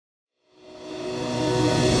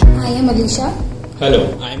Alisha.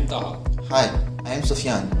 Hello, I am Taha. Hi, I am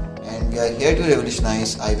Sufiyan, and we are here to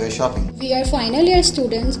revolutionize eyewear shopping. We are final year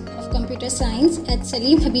students of computer science at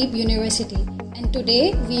Salim Habib University, and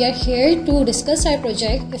today we are here to discuss our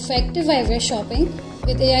project Effective Eyewear Shopping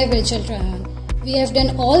with AI Virtual Try-On. We have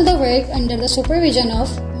done all the work under the supervision of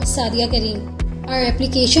Ms. Saadia Karim. Our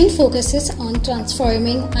application focuses on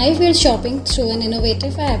transforming eyewear shopping through an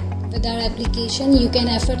innovative app. With our application, you can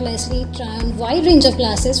effortlessly try on a wide range of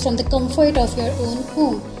glasses from the comfort of your own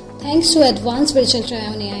home. Thanks to advanced virtual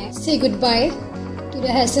try-on AI. Say goodbye to the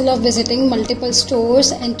hassle of visiting multiple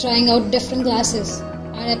stores and trying out different glasses.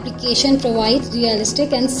 Our application provides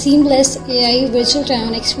realistic and seamless AI virtual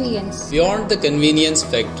try-on experience. Beyond the convenience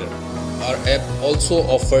factor, our app also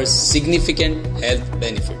offers significant health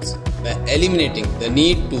benefits by eliminating the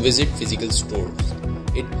need to visit physical stores.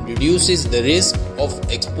 It reduces the risk of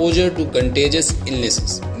exposure to contagious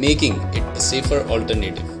illnesses, making it a safer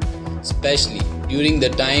alternative, especially during the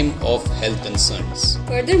time of health concerns.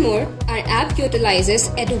 Furthermore, our app utilizes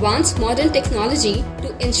advanced modern technology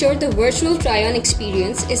to ensure the virtual try-on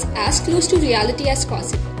experience is as close to reality as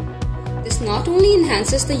possible. This not only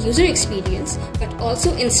enhances the user experience but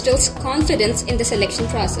also instills confidence in the selection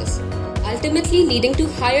process, ultimately leading to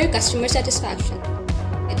higher customer satisfaction.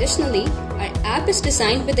 Additionally, our app is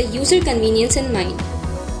designed with the user convenience in mind.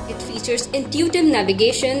 It features intuitive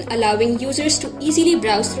navigation, allowing users to easily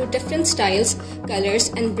browse through different styles, colors,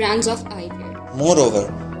 and brands of eyewear.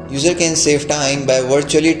 Moreover, user can save time by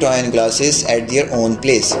virtually trying glasses at their own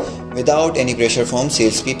place without any pressure from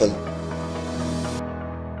salespeople.